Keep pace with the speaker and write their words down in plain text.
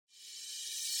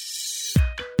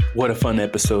What a fun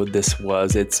episode this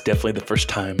was. It's definitely the first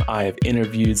time I have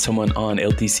interviewed someone on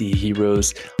LTC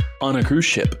Heroes on a cruise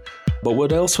ship. But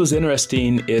what else was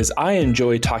interesting is I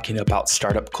enjoy talking about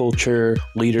startup culture,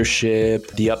 leadership,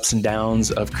 the ups and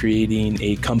downs of creating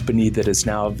a company that is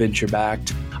now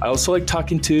venture-backed. I also like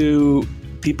talking to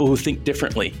people who think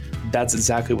differently. That's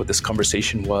exactly what this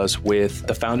conversation was with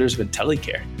the founders of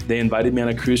IntelliCare. They invited me on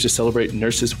a cruise to celebrate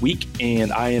Nurses Week,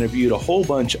 and I interviewed a whole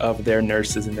bunch of their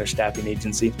nurses in their staffing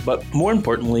agency. But more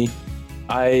importantly,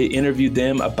 I interviewed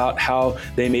them about how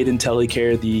they made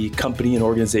IntelliCare the company and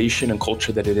organization and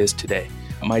culture that it is today.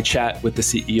 My chat with the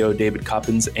CEO, David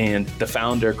Coppens, and the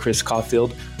founder, Chris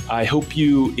Caulfield, I hope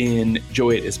you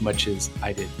enjoy it as much as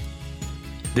I did.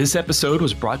 This episode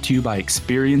was brought to you by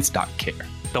Experience.care,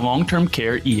 the long-term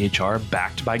care EHR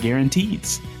backed by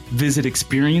guarantees. Visit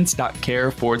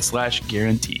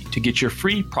experience.care/guarantee to get your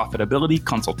free profitability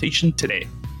consultation today.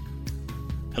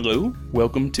 Hello,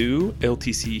 welcome to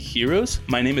LTC Heroes.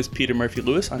 My name is Peter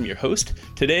Murphy-Lewis. I'm your host.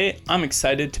 Today, I'm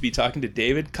excited to be talking to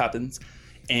David Coppens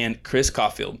and Chris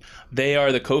Caulfield. They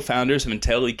are the co-founders of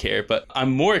IntelliCare, but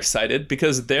I'm more excited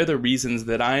because they're the reasons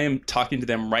that I am talking to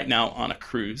them right now on a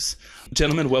cruise.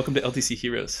 Gentlemen, welcome to LTC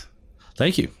Heroes.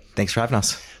 Thank you. Thanks for having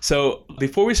us. So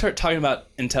before we start talking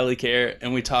about IntelliCare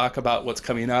and we talk about what's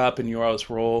coming up and your all's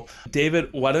role, David,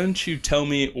 why don't you tell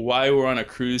me why we're on a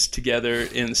cruise together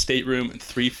in stateroom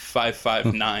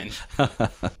 3559?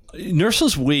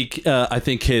 Nurses Week, I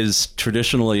think, has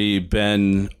traditionally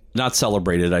been not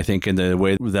celebrated, I think, in the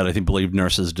way that I believe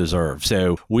nurses deserve.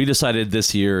 So we decided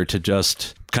this year to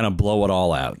just kind of blow it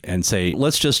all out and say,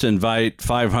 let's just invite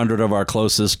 500 of our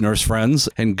closest nurse friends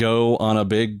and go on a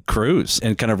big cruise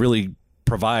and kind of really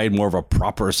provide more of a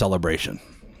proper celebration.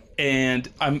 And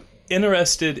I'm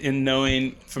interested in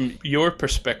knowing from your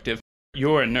perspective,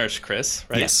 you're a nurse, Chris,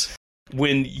 right? Yes.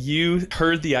 When you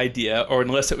heard the idea, or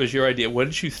unless it was your idea, what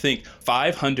did you think?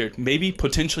 500, maybe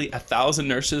potentially 1,000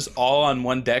 nurses all on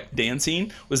one deck dancing?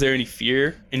 Was there any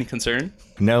fear, any concern?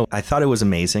 No, I thought it was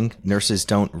amazing. Nurses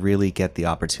don't really get the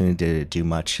opportunity to do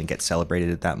much and get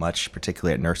celebrated that much,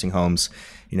 particularly at nursing homes.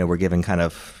 You know, we're given kind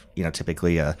of,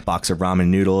 typically a box of ramen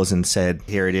noodles and said,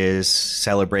 here it is,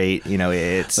 celebrate.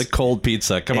 It's like cold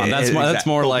pizza. Come on, that's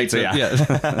more like pizza,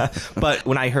 yeah. But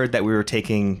when I heard that we were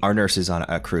taking our nurses on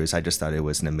a cruise, I just thought it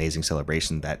was an amazing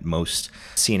celebration that most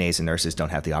CNAs and nurses don't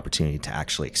have the opportunity to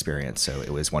actually experience. So it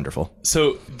was wonderful.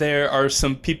 So there are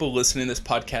some people listening to this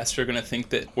podcast who are going to think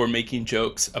that we're making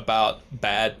jokes about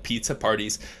bad pizza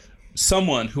parties.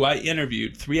 Someone who I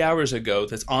interviewed 3 hours ago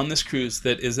that's on this cruise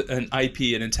that is an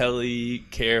IP, an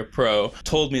IntelliCare Pro,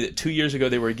 told me that 2 years ago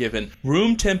they were given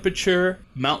room temperature,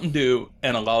 Mountain Dew,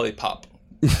 and a lollipop.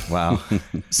 Wow.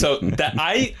 So that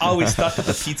I always thought that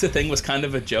the pizza thing was kind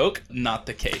of a joke, not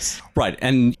the case. Right.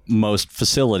 And most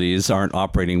facilities aren't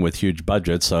operating with huge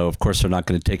budgets, so of course they're not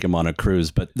going to take them on a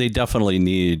cruise, but they definitely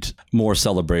need more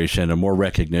celebration and more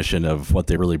recognition of what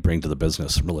they really bring to the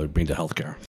business, really bring to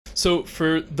healthcare. So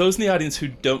for those in the audience who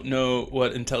don't know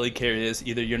what IntelliCare is,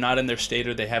 either you're not in their state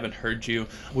or they haven't heard you,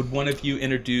 would one of you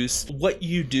introduce what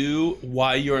you do,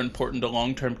 why you're important to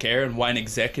long-term care, and why an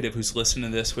executive who's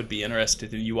listening to this would be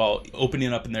interested in you all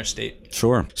opening up in their state?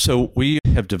 Sure. So we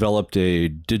have developed a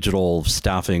digital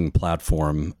staffing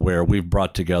platform where we've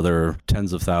brought together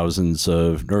tens of thousands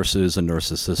of nurses and nurse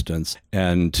assistants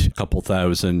and a couple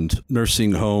thousand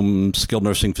nursing homes, skilled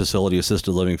nursing facility,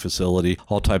 assisted living facility,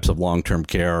 all types of long-term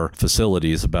care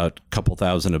facilities, about a couple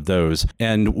thousand of those.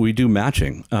 And we do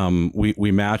matching.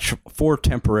 We match for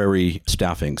temporary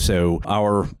staffing. So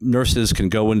our nurses can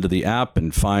go into the app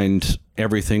and find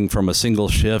everything from a single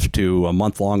shift to a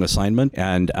month-long assignment.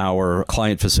 And our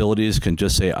client facilities can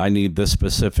just say, I need this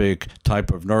specific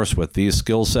type of nurse with these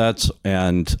skill sets,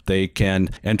 and they can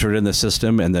enter it in the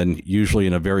system, and then usually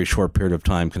in a very short period of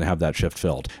time can have that shift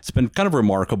filled. It's been kind of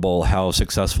remarkable how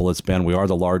successful it's been. We are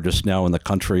the largest now in the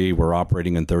country. We're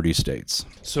operating in 30 states.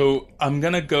 So I'm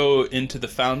going to go into the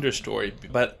founder story,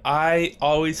 but I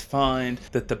always find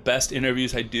that the best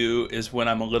interviews I do is when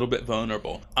I'm a little bit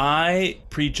vulnerable. I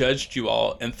prejudged you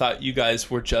all and thought you guys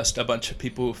were just a bunch of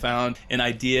people who found an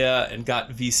idea and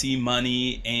got VC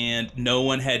money and no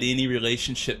one had any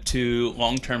relationship to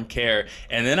long-term care.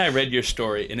 And then I read your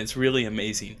story and it's really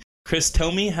amazing. Chris,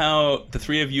 tell me how the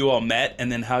three of you all met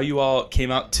and then how you all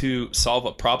came out to solve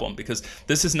a problem, because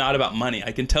this is not about money.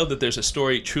 I can tell that there's a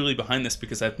story truly behind this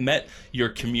because I've met your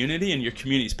community and your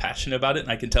community's passionate about it,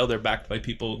 and I can tell they're backed by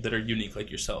people that are unique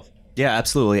like yourself. Yeah,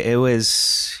 absolutely. It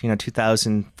was,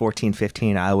 2014,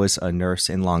 15. I was a nurse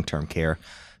in long-term care,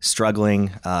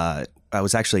 struggling. I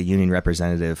was actually a union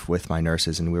representative with my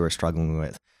nurses, and we were struggling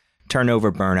with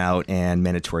turnover, burnout, and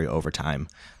mandatory overtime.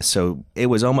 So it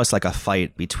was almost like a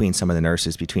fight between some of the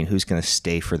nurses between who's going to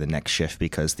stay for the next shift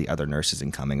because the other nurse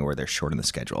isn't coming or they're short in the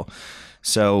schedule.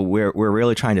 So we're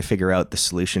really trying to figure out the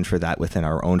solution for that within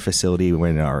our own facility.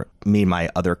 Me and my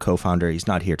other co-founder, he's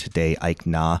not here today, Ike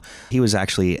Na. He was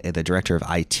actually the director of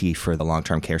IT for the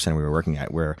long-term care center we were working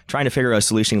at. We're trying to figure out a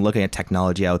solution, looking at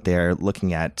technology out there,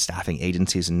 looking at staffing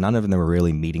agencies, and none of them were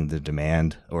really meeting the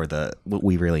demand or what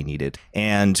we really needed.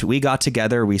 And we got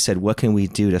together, we said, what can we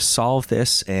do to solve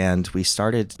this? And we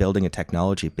started building a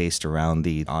technology based around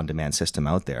the on-demand system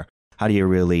out there. How do you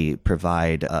really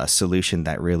provide a solution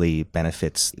that really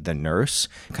benefits the nurse,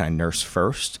 kind of nurse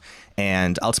first?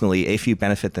 And ultimately, if you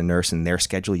benefit the nurse and their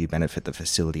schedule, you benefit the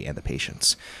facility and the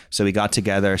patients. So we got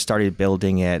together, started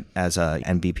building it as a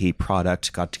MVP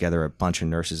product, got together a bunch of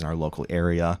nurses in our local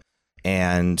area,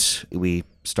 and we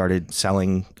started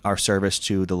selling our service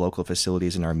to the local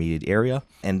facilities in our immediate area.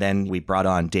 And then we brought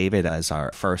on David as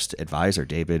our first advisor.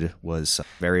 David was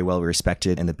very well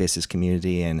respected in the business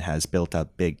community and has built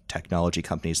up big technology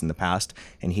companies in the past.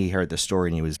 And he heard the story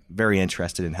and he was very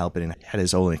interested in helping and had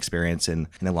his own experience in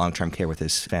the long-term care with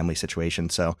his family situation.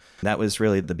 So that was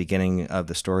really the beginning of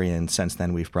the story. And since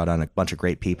then, we've brought on a bunch of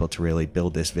great people to really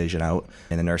build this vision out.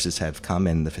 And the nurses have come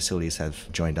and the facilities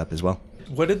have joined up as well.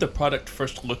 What did the product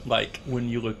first look like when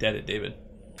you looked at it, David?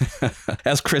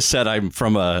 As Chris said, I'm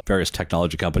from a various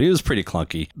technology company. It was pretty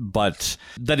clunky, but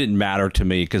that didn't matter to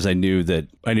me because I knew that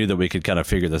we could kind of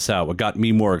figure this out. What got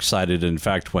me more excited, in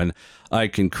fact, when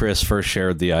Ike and Chris first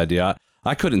shared the idea,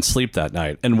 I couldn't sleep that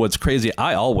night. And what's crazy,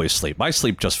 I always sleep. I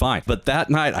sleep just fine. But that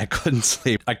night, I couldn't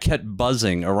sleep. I kept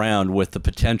buzzing around with the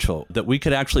potential that we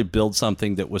could actually build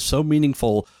something that was so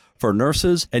meaningful for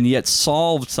nurses and yet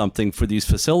solved something for these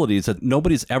facilities that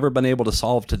nobody's ever been able to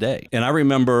solve today. And I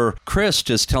remember Chris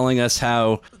just telling us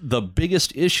how the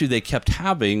biggest issue they kept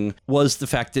having was the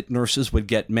fact that nurses would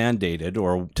get mandated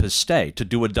or to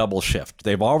do a double shift.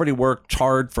 They've already worked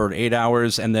hard for 8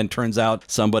 hours and then turns out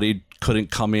somebody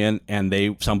couldn't come in and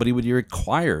somebody would be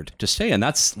required to stay. And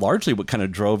that's largely what kind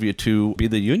of drove you to be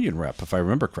the union rep, if I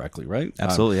remember correctly, right?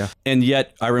 Absolutely, yeah. And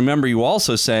yet I remember you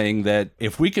also saying that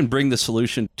if we can bring the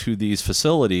solution to these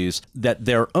facilities, that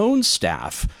their own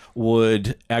staff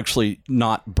would actually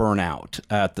not burn out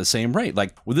at the same rate.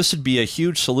 This would be a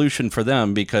huge solution for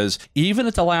them because even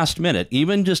at the last minute,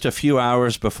 even just a few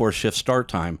hours before shift start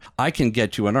time, I can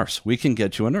get you a nurse. We can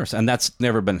get you a nurse. And that's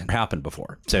never happened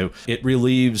before. So it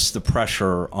relieves the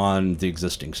pressure on the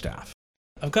existing staff.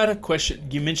 I've got a question.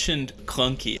 You mentioned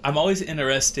clunky. I'm always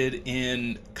interested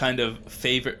in kind of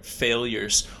favorite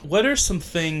failures. What are some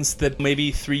things that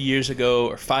maybe 3 years ago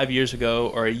or 5 years ago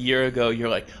or a year ago, you're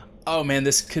like, oh man,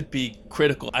 this could be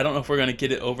critical. I don't know if we're going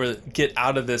to get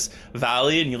out of this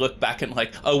valley. And you look back and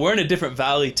oh, we're in a different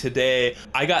valley today.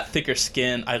 I got thicker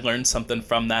skin. I learned something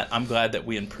from that. I'm glad that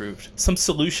we improved. Some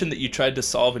solution that you tried to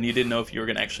solve and you didn't know if you were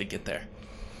going to actually get there.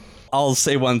 I'll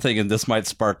say one thing, and this might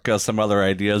spark some other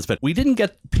ideas, but we didn't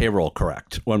get payroll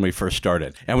correct when we first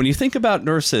started. And when you think about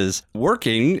nurses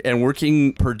working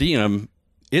per diem,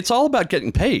 it's all about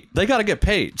getting paid. They got to get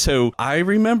paid. So I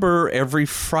remember every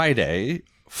Friday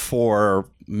for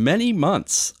many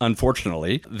months,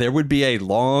 unfortunately, there would be a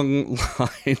long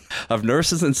line of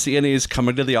nurses and CNAs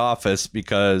coming to the office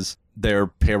because their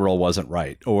payroll wasn't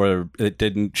right or it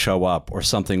didn't show up or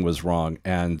something was wrong.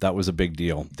 And that was a big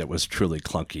deal. That was truly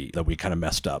clunky that we kind of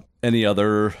messed up. Any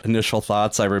other initial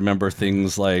thoughts? I remember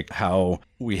things like how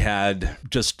we had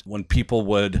just when people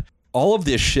would... All of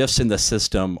the shifts in the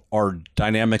system are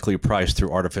dynamically priced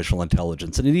through artificial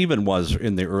intelligence, and it even was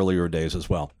in the earlier days as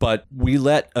well. But we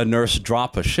let a nurse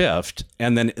drop a shift,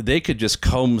 and then they could just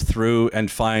comb through and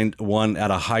find one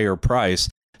at a higher price.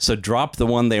 So drop the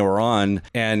one they were on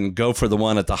and go for the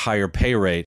one at the higher pay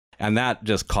rate. And that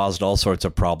just caused all sorts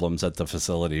of problems at the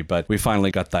facility. But we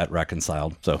finally got that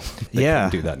reconciled. So they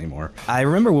couldn't do that anymore. I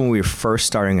remember when we were first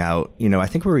starting out, I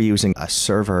think we were using a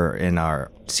server in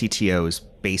our CTO's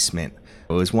basement.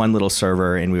 It was one little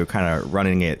server and we were kind of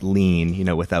running it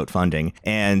lean, without funding.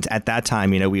 And at that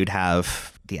time, we would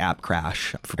have the app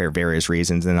crash for various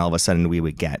reasons. And all of a sudden we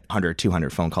would get 100,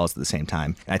 200 phone calls at the same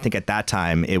time. And I think at that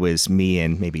time it was me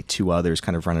and maybe two others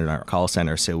kind of running our call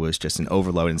center. So it was just an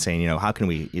overload and saying, how can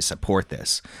we support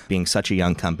this? Being such a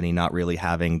young company, not really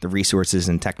having the resources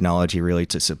and technology really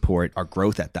to support our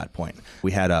growth at that point.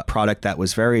 We had a product that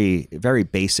was very, very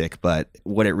basic, but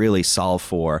what it really solved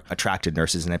for attracted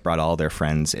nurses and it brought all their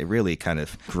friends. It really kind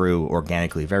of grew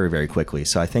organically very, very quickly.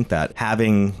 So I think that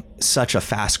having such a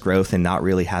fast growth and not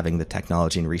really having the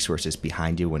technology and resources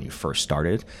behind you when you first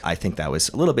started. I think that was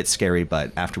a little bit scary,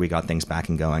 but after we got things back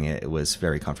and going, it was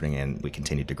very comforting and we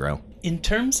continued to grow. In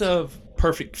terms of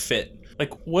perfect fit,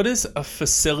 like what is a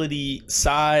facility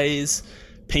size,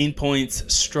 pain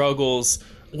points, struggles?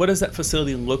 What does that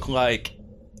facility look like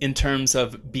in terms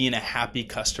of being a happy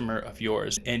customer of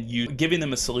yours and you giving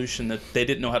them a solution that they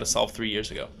didn't know how to solve 3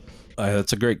 years ago?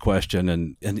 That's a great question.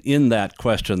 And in that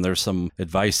question, there's some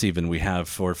advice even we have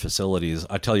for facilities.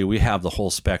 I tell you, we have the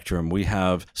whole spectrum. We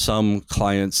have some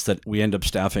clients that we end up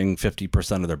staffing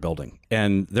 50% of their building,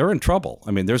 and they're in trouble.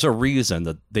 I mean, there's a reason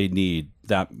that they need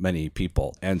that many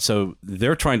people. And so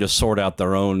they're trying to sort out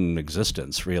their own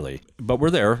existence, really. But we're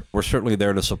there. We're certainly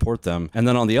there to support them. And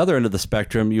then on the other end of the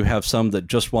spectrum, you have some that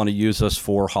just want to use us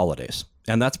for holidays.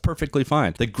 And that's perfectly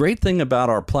fine. The great thing about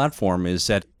our platform is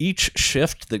that each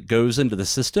shift that goes into the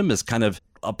system is kind of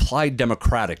applied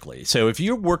democratically. So if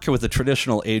you're working with a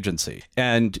traditional agency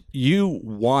and you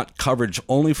want coverage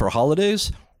only for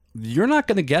holidays, you're not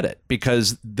going to get it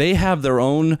because they have their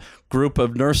own group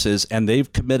of nurses and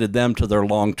they've committed them to their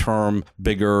long-term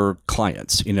bigger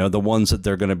clients, the ones that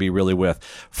they're going to be really with.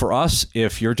 For us,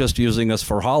 if you're just using us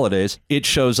for holidays, it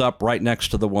shows up right next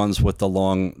to the ones with the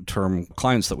long-term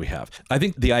clients that we have. I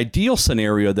think the ideal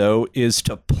scenario, though, is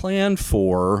to plan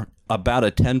for about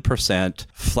a 10%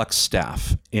 flex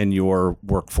staff in your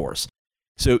workforce.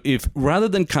 So if rather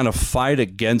than kind of fight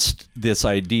against this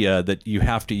idea that you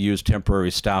have to use temporary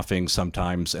staffing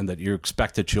sometimes and that you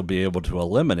expect that you'll be able to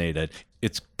eliminate it,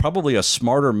 it's probably a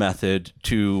smarter method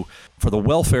for the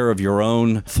welfare of your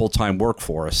own full-time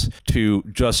workforce to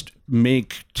just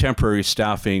make temporary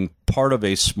staffing part of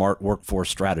a smart workforce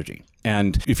strategy.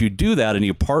 And if you do that and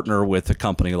you partner with a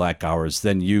company like ours,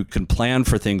 then you can plan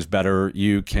for things better.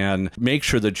 You can make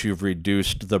sure that you've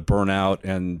reduced the burnout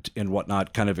and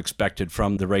whatnot kind of expected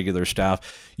from the regular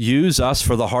staff. Use us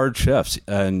for the hard shifts,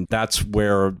 and that's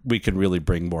where we can really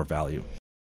bring more value.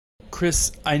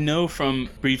 Chris, I know from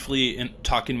briefly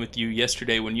talking with you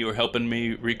yesterday when you were helping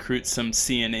me recruit some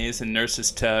CNAs and nurses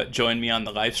to join me on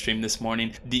the live stream this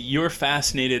morning, that you're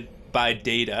fascinated by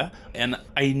data. And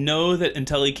I know that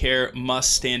IntelliCare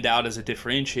must stand out as a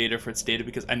differentiator for its data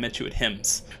because I met you at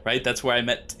HIMSS, right? That's where I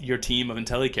met your team of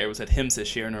IntelliCare, was at HIMSS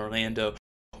this year in Orlando.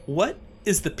 What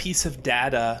is the piece of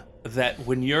data that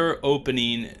when you're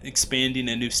expanding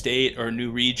a new state or a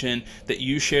new region, that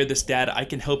you share this data, I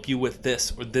can help you with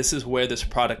this, or this is where this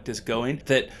product is going,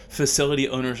 that facility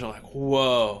owners are like,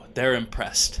 whoa, they're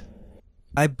impressed?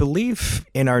 I believe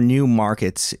in our new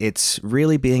markets, it's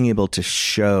really being able to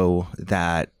show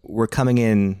that we're coming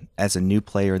in as a new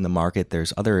player in the market.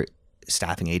 There's other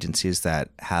staffing agencies that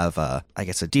have, a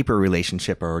deeper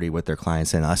relationship already with their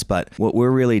clients than us. But what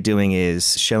we're really doing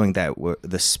is showing that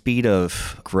the speed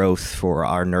of growth for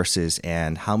our nurses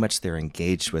and how much they're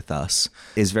engaged with us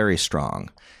is very strong.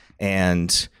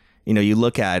 And you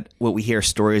look at what we hear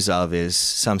stories of is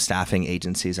some staffing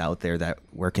agencies out there that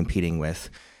we're competing with.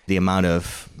 The amount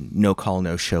of no-call,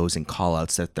 no-shows and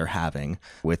call-outs that they're having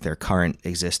with their current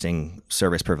existing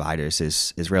service providers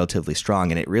is relatively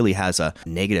strong, and it really has a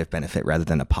negative benefit rather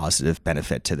than a positive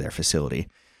benefit to their facility.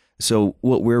 So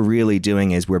what we're really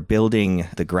doing is we're building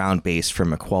the ground base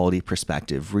from a quality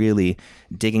perspective, really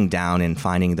digging down and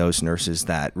finding those nurses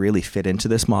that really fit into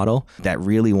this model, that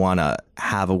really want to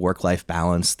have a work-life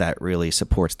balance that really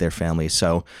supports their family.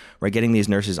 So we're getting these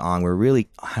nurses on, we're really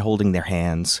holding their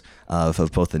hands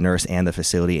of both the nurse and the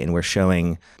facility, and we're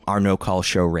showing our no-call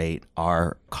show rate,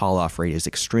 our call-off rate is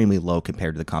extremely low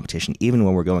compared to the competition, even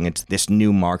when we're going into this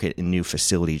new market and new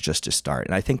facility just to start.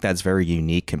 And I think that's very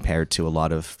unique compared to a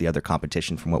lot of the other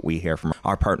competition from what we hear from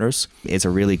our partners. It's a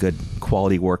really good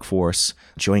quality workforce,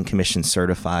 Joint Commission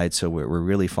certified, so we're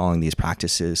really following these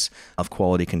practices of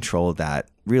quality control that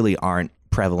really aren't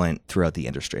prevalent throughout the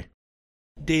industry.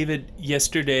 David,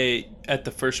 yesterday at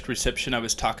the first reception, I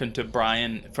was talking to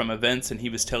Brian from events, and he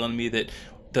was telling me that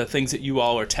the things that you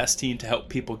all are testing to help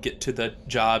people get to the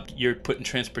job, you're putting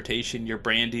transportation, you're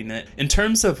branding it. In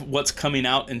terms of what's coming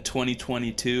out in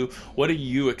 2022, what are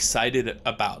you excited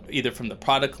about, either from the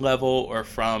product level or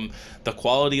from the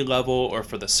quality level or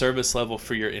for the service level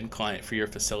for your end client, for your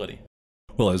facility?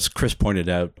 Well, as Chris pointed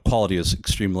out, quality is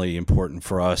extremely important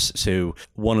for us. So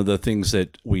one of the things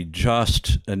that we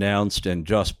just announced and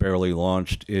just barely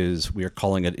launched is we are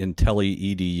calling it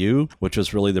IntelliEDU, which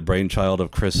is really the brainchild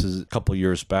of Chris's a couple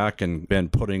years back and been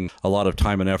putting a lot of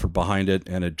time and effort behind it.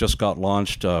 And it just got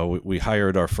launched. We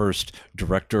hired our first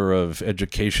director of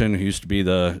education, who used to be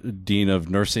the dean of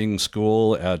nursing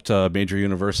school at a major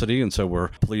university. And so we're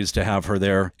pleased to have her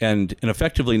there. And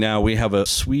effectively now we have a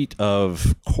suite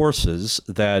of courses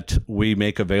that we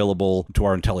make available to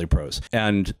our IntelliPros.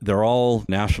 And they're all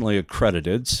nationally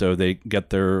accredited, so they get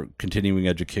their continuing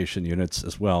education units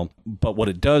as well. But what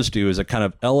it does do is it kind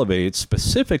of elevates,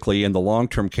 specifically in the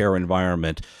long-term care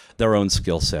environment, their own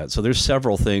skill set. So there's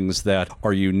several things that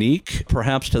are unique,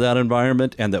 perhaps, to that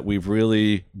environment, and that we've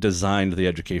really designed the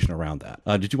education around that.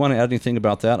 Did you want to add anything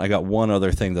about that? I got one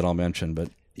other thing that I'll mention, but...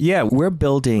 Yeah, we're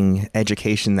building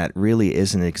education that really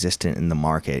isn't existent in the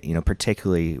market.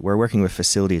 Particularly we're working with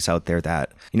facilities out there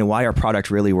that, why our product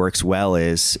really works well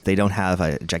is they don't have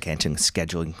a gigantic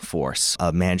scheduling force,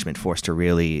 a management force to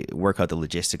really work out the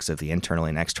logistics of the internal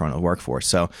and external workforce.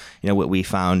 So, what we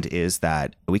found is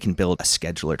that we can build a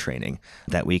scheduler training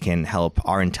that we can help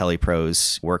our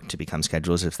IntelliPros work to become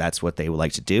schedulers if that's what they would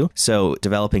like to do. So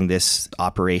developing this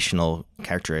operational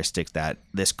characteristic that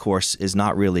this course is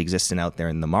not really existent out there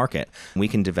in the market. We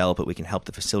can develop it. We can help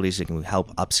the facilities. We can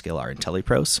help upskill our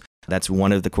IntelliPros. That's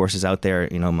one of the courses out there,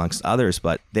 amongst others.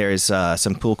 But there's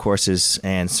some cool courses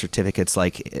and certificates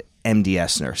like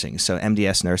MDS nursing. So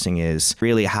MDS nursing is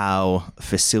really how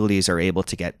facilities are able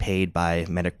to get paid by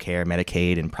Medicare,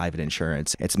 Medicaid, and private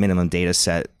insurance. It's minimum data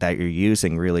set that you're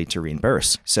using really to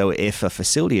reimburse. So if a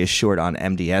facility is short on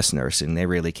MDS nursing, they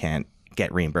really can't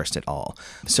get reimbursed at all.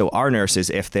 So our nurses,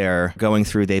 if they've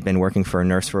been working for a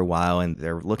nurse for a while and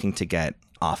they're looking to get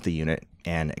off the unit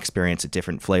and experience a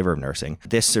different flavor of nursing,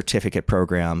 this certificate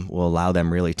program will allow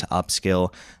them really to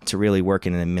upskill, to really work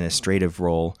in an administrative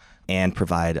role and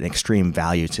provide an extreme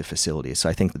value to facilities. So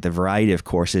I think that the variety of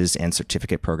courses and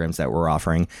certificate programs that we're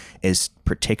offering is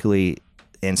particularly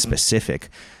and specific,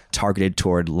 targeted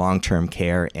toward long-term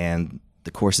care, and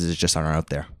the courses just aren't out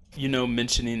there.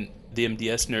 Mentioning the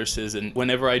MDS nurses, and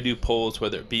whenever I do polls,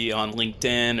 whether it be on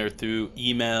LinkedIn or through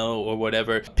email or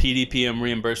whatever, PDPM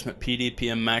reimbursement,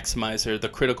 PDPM maximizer, the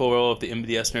critical role of the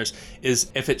MDS nurse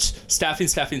is if it's staffing,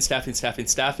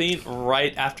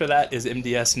 right after that is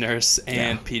MDS nurse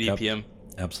and PDPM. Yep.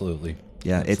 Absolutely.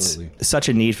 Yeah, Absolutely. It's such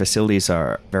a need. Facilities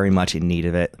are very much in need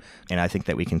of it. And I think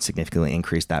that we can significantly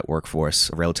increase that workforce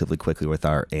relatively quickly with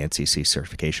our ANCC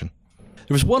certification.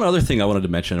 There was one other thing I wanted to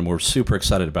mention, and we're super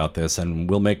excited about this, and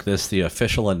we'll make this the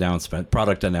official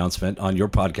product announcement on your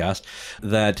podcast,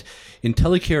 that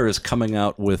IntelliCare is coming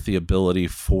out with the ability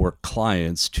for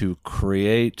clients to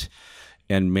create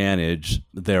and manage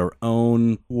their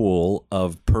own pool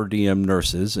of per diem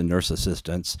nurses and nurse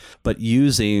assistants, but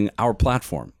using our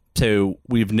platform. So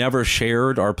we've never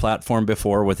shared our platform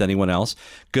before with anyone else.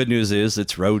 Good news is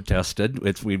it's road tested.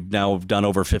 We've now done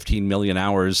over 15 million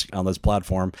hours on this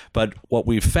platform. But what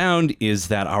we've found is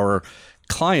that our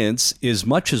clients, as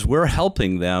much as we're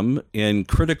helping them in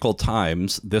critical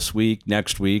times this week,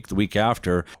 next week, the week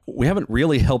after, we haven't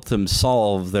really helped them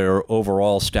solve their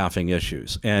overall staffing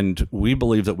issues. And we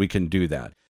believe that we can do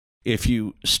that. If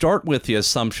you start with the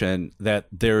assumption that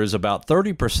there's about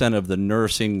 30% of the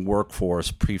nursing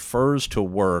workforce prefers to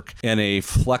work in a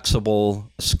flexible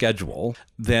schedule,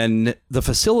 then the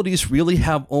facilities really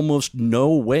have almost no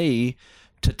way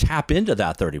to tap into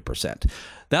that 30%.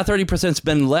 That 30%'s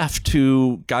been left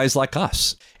to guys like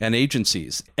us and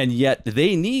agencies, and yet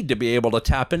they need to be able to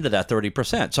tap into that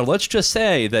 30%. So let's just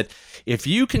say that if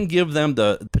you can give them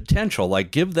the potential, like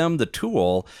give them the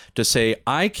tool to say,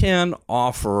 I can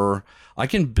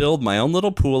build my own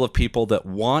little pool of people that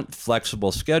want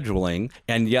flexible scheduling,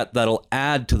 and yet that'll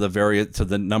add to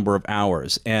the number of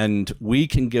hours. And we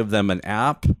can give them an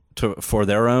app for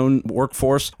their own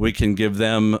workforce. We can give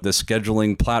them the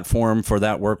scheduling platform for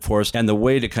that workforce and the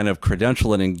way to kind of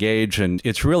credential and engage. And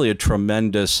it's really a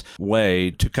tremendous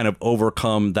way to kind of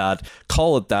overcome that,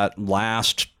 call it that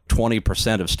last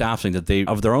 20% of staffing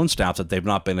of their own staff that they've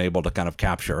not been able to kind of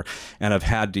capture and have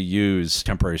had to use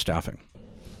temporary staffing.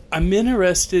 I'm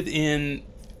interested in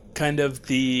kind of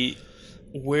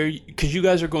because you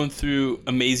guys are going through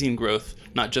amazing growth,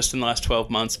 not just in the last 12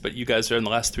 months, but you guys are in the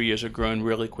last 3 years are growing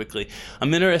really quickly.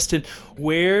 I'm interested,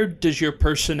 where does your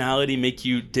personality make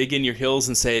you dig in your heels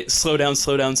and say, slow down,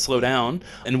 slow down, slow down?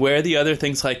 And where are the other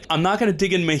things like, I'm not going to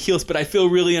dig in my heels, but I feel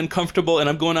really uncomfortable and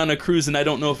I'm going on a cruise and I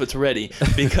don't know if it's ready?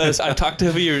 Because I've talked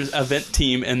to your event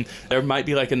team and there might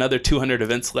be like another 200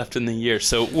 events left in the year.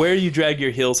 So where you drag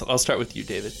your heels? I'll start with you,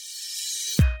 David.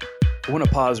 I want to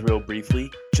pause real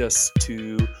briefly just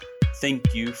to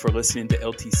thank you for listening to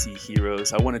LTC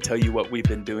Heroes. I want to tell you what we've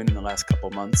been doing in the last couple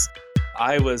months.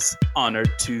 I was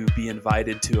honored to be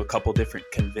invited to a couple different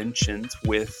conventions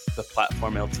with the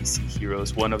platform LTC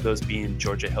Heroes, one of those being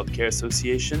Georgia Healthcare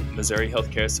Association, Missouri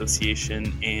Healthcare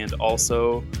Association, and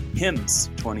also HIMSS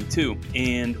 22.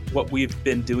 And what we've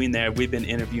been doing there, we've been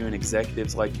interviewing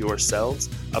executives like yourselves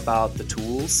about the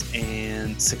tools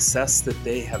and success that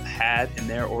they have had in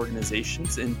their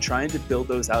organizations and trying to build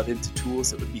those out into tools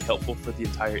that would be helpful for the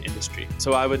entire industry.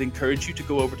 So I would encourage you to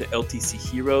go over to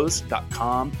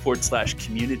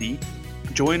ltcheroes.com/community.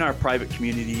 Join our private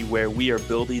community where we are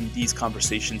building these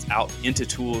conversations out into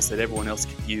tools that everyone else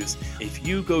can use. If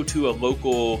you go to a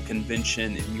local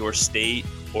convention in your state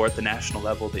or at the national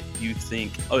level that you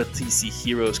think LTC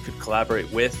Heroes could collaborate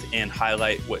with and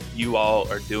highlight what you all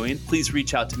are doing, please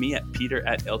reach out to me at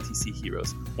peter@LTC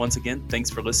Heroes. Once again, thanks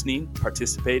for listening,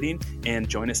 participating, and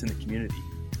join us in the community.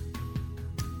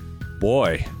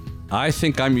 Boy, I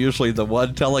think I'm usually the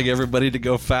one telling everybody to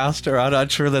go faster. I'm not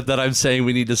sure that I'm saying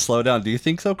we need to slow down. Do you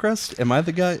think so, Chris? Am I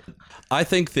the guy? I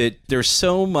think that there's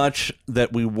so much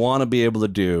that we want to be able to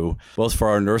do, both for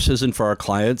our nurses and for our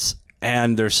clients.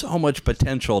 And there's so much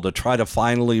potential to try to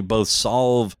finally both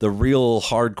solve the real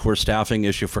hardcore staffing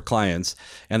issue for clients.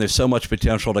 And there's so much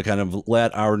potential to kind of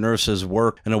let our nurses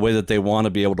work in a way that they want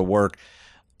to be able to work.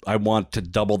 I want to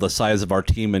double the size of our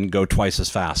team and go twice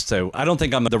as fast. So I don't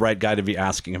think I'm the right guy to be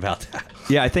asking about that.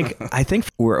 Yeah, I think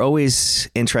we're always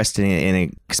interested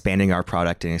in expanding our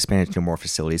product and expanding to more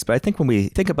facilities. But I think when we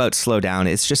think about slow down,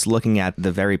 it's just looking at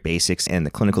the very basics and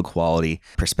the clinical quality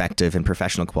perspective and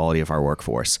professional quality of our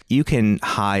workforce. You can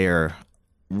hire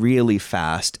really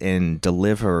fast and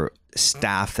deliver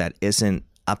staff that isn't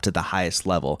up to the highest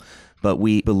level. But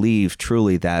we believe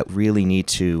truly that really need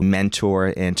to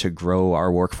mentor and to grow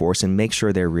our workforce and make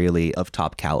sure they're really of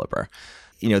top caliber.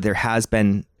 You know, there has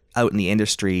been out in the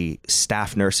industry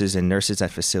staff nurses and nurses at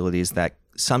facilities that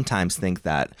sometimes think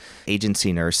that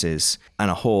agency nurses on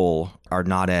a whole are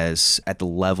not as at the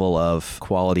level of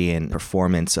quality and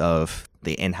performance of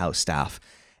the in-house staff.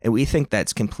 And we think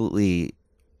that's completely,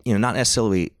 not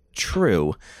necessarily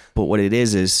true, but what it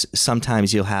is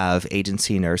sometimes you'll have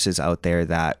agency nurses out there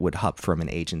that would hop from an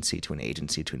agency to an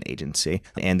agency to an agency,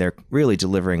 and they're really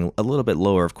delivering a little bit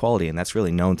lower of quality, and that's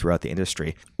really known throughout the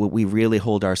industry. What we really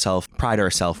pride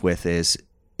ourselves with is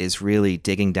really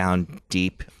digging down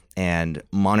deep and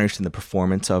monitoring the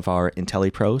performance of our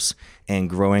IntelliPros and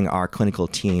growing our clinical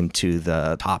team to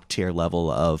the top tier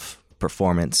level of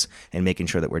performance and making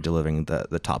sure that we're delivering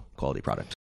the top quality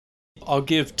product. I'll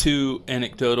give two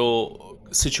anecdotal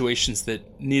situations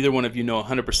that neither one of you know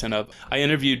 100% of. I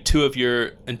interviewed two of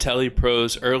your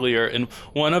IntelliPros earlier, and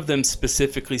one of them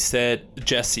specifically said,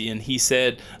 Jesse, and he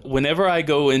said, whenever I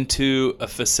go into a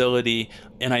facility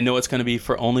and I know it's going to be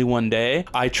for only one day,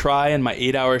 I try in my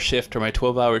 8-hour shift or my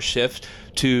 12-hour shift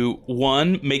to,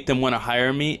 one, make them want to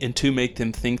hire me, and two, make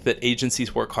them think that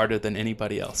agencies work harder than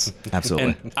anybody else.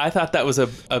 Absolutely. And I thought that was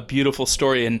a beautiful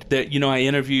story. And that, I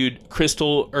interviewed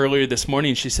Crystal earlier this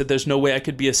morning. She said, there's no way I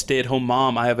could be a stay-at-home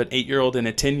mom. I have an 8-year-old and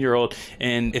a 10-year-old.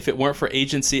 And if it weren't for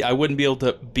agency, I wouldn't be able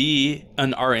to be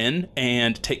an RN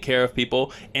and take care of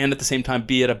people, and at the same time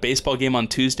be at a baseball game on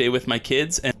Tuesday with my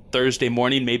kids, and Thursday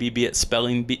morning maybe be at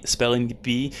spelling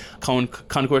bee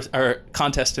concourse or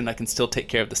contest, and I can still take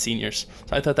care of the seniors.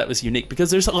 So I thought that was unique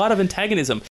because there's a lot of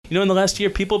antagonism. In the last year,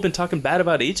 people have been talking bad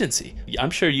about agency.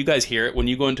 I'm sure you guys hear it when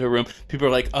you go into a room. People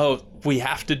are like, oh, we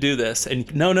have to do this.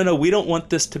 And no, we don't want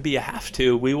this to be a have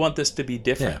to. We want this to be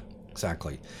different. Yeah.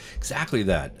 Exactly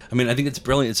that. I mean, I think it's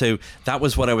brilliant. So that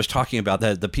was what I was talking about,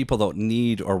 that the people that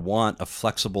need or want a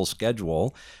flexible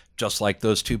schedule, just like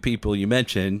those two people you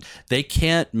mentioned, they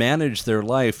can't manage their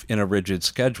life in a rigid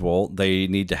schedule. They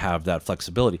need to have that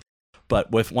flexibility. But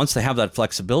once they have that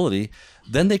flexibility,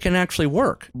 then they can actually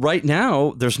work. Right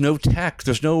now, there's no tech,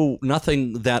 there's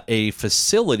nothing that a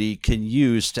facility can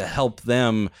use to help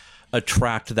them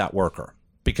attract that worker,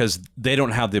 because they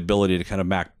don't have the ability to kind of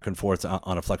back and forth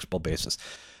on a flexible basis.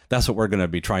 That's what we're going to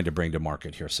be trying to bring to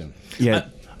market here soon. Yeah.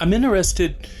 I'm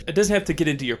interested, it doesn't have to get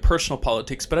into your personal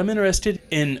politics, but I'm interested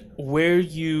in where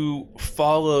you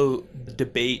follow the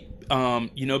debate,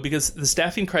 because the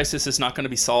staffing crisis is not going to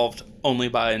be solved only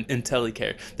by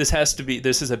IntelliCare.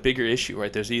 This is a bigger issue,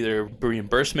 right? There's either a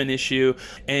reimbursement issue,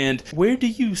 and where do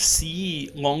you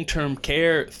see long-term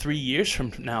care 3 years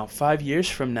from now, 5 years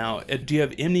from now? Do you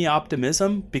have any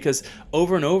optimism? Because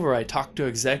over and over, I talk to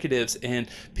executives, and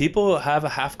people have a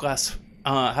half glass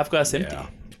empty. Yeah.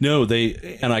 No,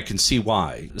 and I can see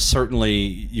why. Certainly,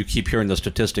 you keep hearing the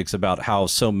statistics about how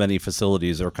so many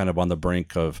facilities are kind of on the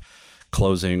brink of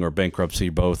closing or bankruptcy,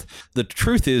 both. The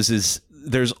truth is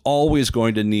there's always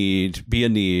going to be a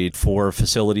need for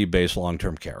facility-based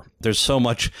long-term care. There's so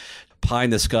much pie in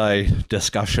the sky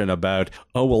discussion about,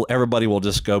 oh, well, everybody will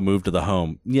just go move to the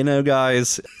home. You know,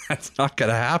 guys, that's not going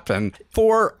to happen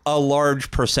for a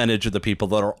large percentage of the people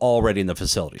that are already in the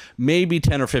facility. Maybe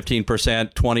 10 or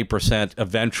 15%, 20%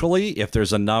 eventually, if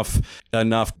there's enough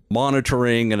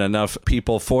monitoring and enough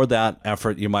people for that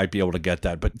effort, you might be able to get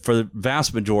that. But for the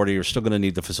vast majority, you're still going to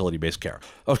need the facility-based care.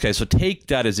 Okay, so take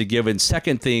that as a given.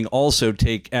 Second thing, also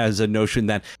take as a notion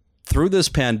that through this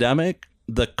pandemic,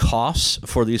 the costs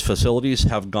for these facilities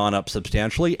have gone up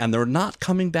substantially, and they're not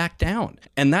coming back down.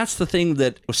 And that's the thing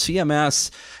that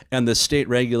CMS and the state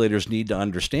regulators need to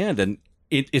understand. And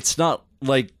it's not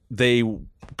like they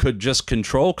could just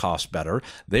control costs better.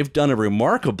 They've done a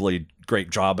remarkably great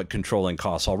job at controlling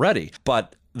costs already.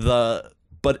 But a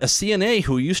CNA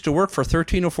who used to work for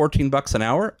 $13 or $14 an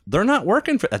hour, they're not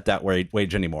working at that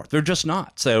wage anymore. They're just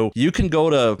not. So you can go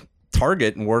to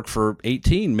Target and work for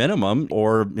 18 minimum,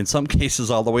 or in some cases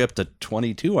all the way up to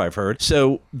 22, I've heard.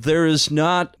 So there is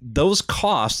not those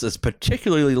costs, as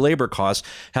particularly labor costs,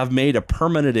 have made a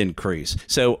permanent increase.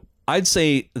 So I'd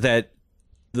say that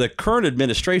the current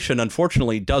administration,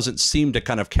 unfortunately, doesn't seem to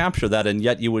kind of capture that. And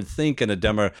yet you would think in a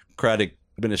Democratic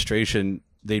administration,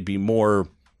 they'd be more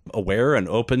aware and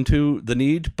open to the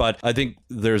need. But I think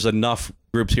there's enough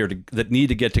groups here that need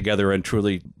to get together and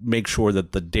truly make sure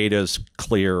that the data is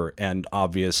clear and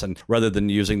obvious. And rather than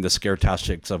using the scare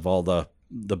tactics of all the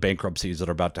bankruptcies that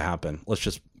are about to happen, let's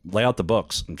just lay out the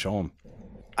books and show them.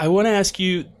 I want to ask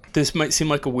you, this might seem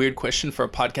like a weird question for a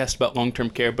podcast about long-term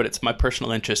care, but it's my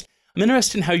personal interest. I'm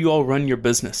interested in how you all run your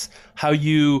business, how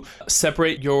you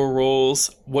separate your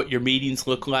roles, what your meetings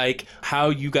look like, how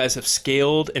you guys have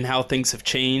scaled and how things have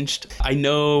changed. I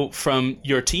know from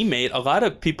your teammate, a lot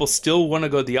of people still want to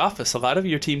go to the office. A lot of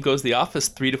your team goes to the office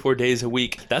 3 to 4 days a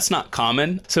week. That's not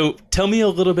common. So tell me a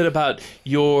little bit about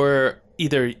the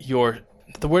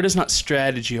word is not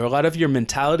strategy, or a lot of your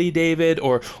mentality, David,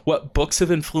 or what books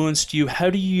have influenced you. How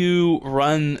do you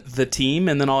run the team?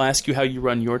 And then I'll ask you how you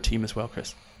run your team as well,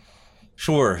 Chris.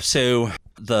 Sure. So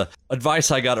the advice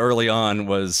I got early on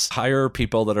was hire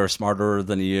people that are smarter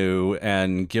than you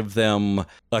and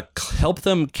help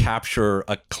them capture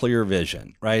a clear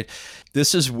vision, right?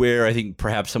 This is where I think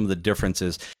perhaps some of the difference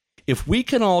is. If we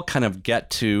can all kind of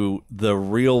get to the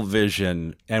real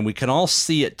vision and we can all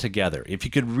see it together, if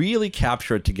you could really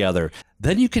capture it together,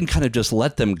 then you can kind of just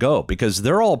let them go because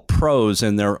they're all pros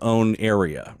in their own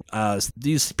area.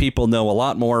 These people know a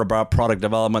lot more about product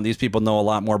development. These people know a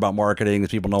lot more about marketing. These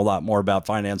people know a lot more about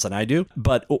finance than I do.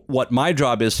 But what my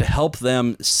job is to help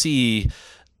them see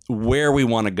where we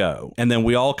want to go. And then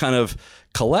we all kind of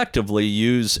collectively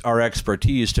use our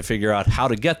expertise to figure out how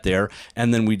to get there,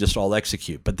 and then we just all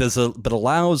execute. But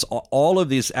allows all of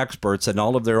these experts in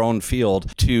all of their own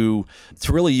field to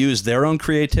really use their own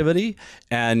creativity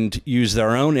and use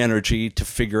their own energy to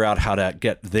figure out how to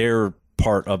get their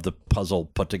part of the puzzle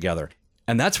put together.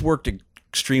 And that's worked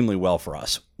extremely well for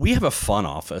us. We have a fun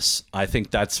office. I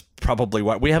think that's probably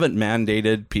why we haven't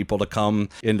mandated people to come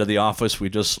into the office. We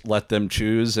just let them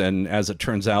choose. And as it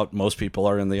turns out, most people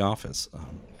are in the office.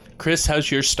 Chris,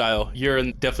 how's your style? You're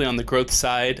definitely on the growth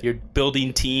side. You're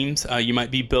building teams. You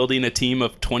might be building a team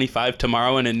of 25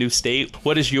 tomorrow in a new state.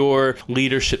 What does your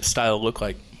leadership style look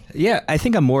like? Yeah, I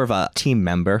think I'm more of a team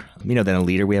member, than a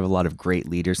leader. We have a lot of great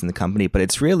leaders in the company, but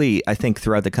it's really, I think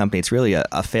throughout the company, it's really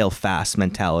a fail fast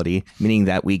mentality, meaning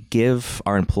that we give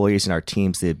our employees and our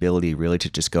teams the ability really to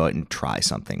just go out and try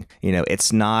something.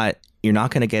 It's not, you're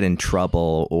not going to get in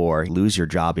trouble or lose your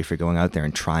job if you're going out there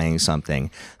and trying something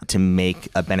to make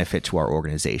a benefit to our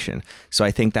organization. So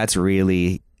I think that's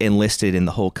really enlisted in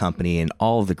the whole company and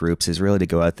all of the groups is really to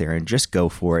go out there and just go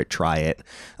for it, try it.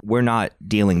 We're not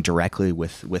dealing directly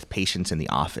with patients in the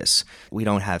office. We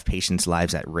don't have patients'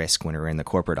 lives at risk when we're in the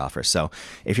corporate office. So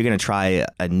if you're going to try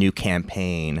a new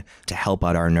campaign to help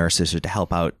out our nurses or to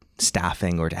help out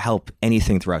staffing or to help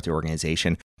anything throughout the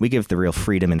organization, we give the real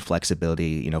freedom and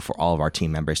flexibility, for all of our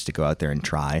team members to go out there and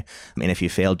try. And if you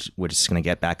failed, we're just going to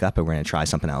get back up and we're going to try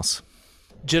something else.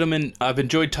 Gentlemen, I've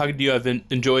enjoyed talking to you. I've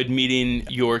enjoyed meeting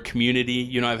your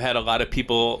community. I've had a lot of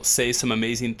people say some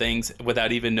amazing things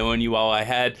without even knowing you all. I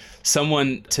had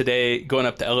someone today going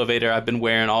up the elevator. I've been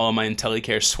wearing all of my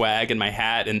IntelliCare swag and my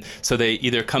hat. And so they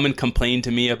either come and complain to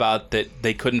me about that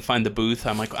they couldn't find the booth.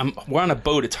 I'm like, we're on a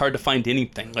boat. It's hard to find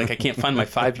anything. Like I can't find my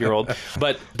 5-year-old.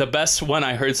 But the best one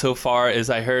I heard so far is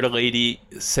I heard a lady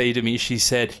say to me, she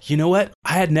said, you know what?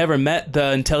 I had never met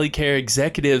the IntelliCare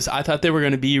executives. I thought they were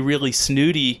going to be really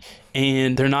snooty,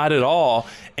 and they're not at all.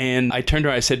 And I turned to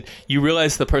her, I said, you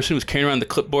realize the person who's carrying around the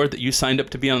clipboard that you signed up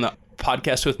to be on the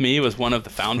podcast with me was one of the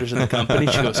founders of the company?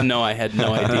 She goes, no, I had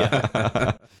no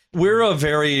idea. We're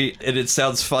and it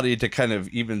sounds funny to kind of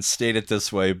even state it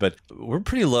this way, but we're a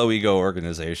pretty low ego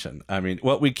organization. I mean,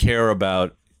 what we care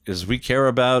about is we care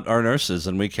about our nurses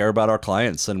and we care about our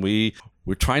clients, and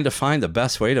we're trying to find the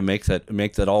best way to make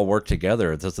that all work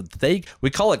together. We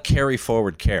call it carry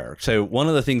forward care. So one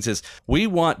of the things is we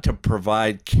want to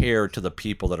provide care to the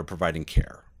people that are providing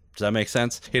care. Does that make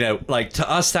sense? Like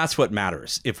to us, that's what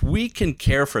matters. If we can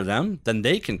care for them, then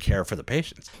they can care for the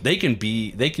patients. They can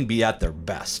be at their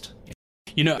best.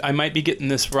 I might be getting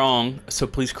this wrong, so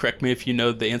please correct me if you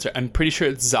know the answer. I'm pretty sure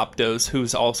it's Zapdos who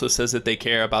also says that they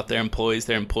care about their employees,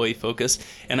 their employee focus.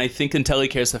 And I think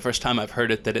IntelliCare is the first time I've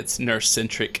heard it that it's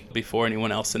nurse-centric before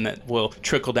anyone else, and that will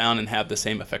trickle down and have the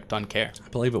same effect on care. I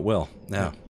believe it will.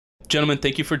 Yeah. Gentlemen,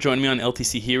 thank you for joining me on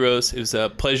LTC Heroes. It was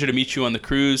a pleasure to meet you on the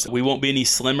cruise. We won't be any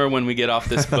slimmer when we get off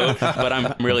this boat, but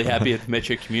I'm really happy to meet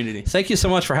your community. Thank you so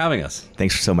much for having us.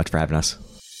 Thanks so much for having us.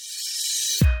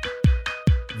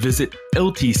 Visit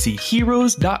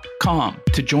ltcheroes.com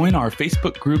to join our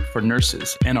Facebook group for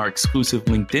nurses and our exclusive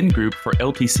LinkedIn group for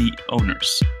LTC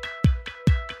owners.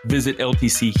 Visit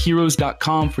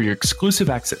ltcheroes.com for your exclusive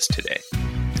access today.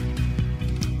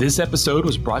 This episode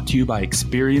was brought to you by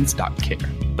Experience.care,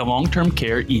 the long-term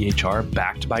care EHR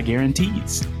backed by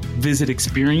guarantees. Visit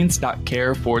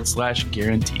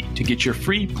experience.care/guarantee to get your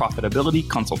free profitability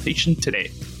consultation today.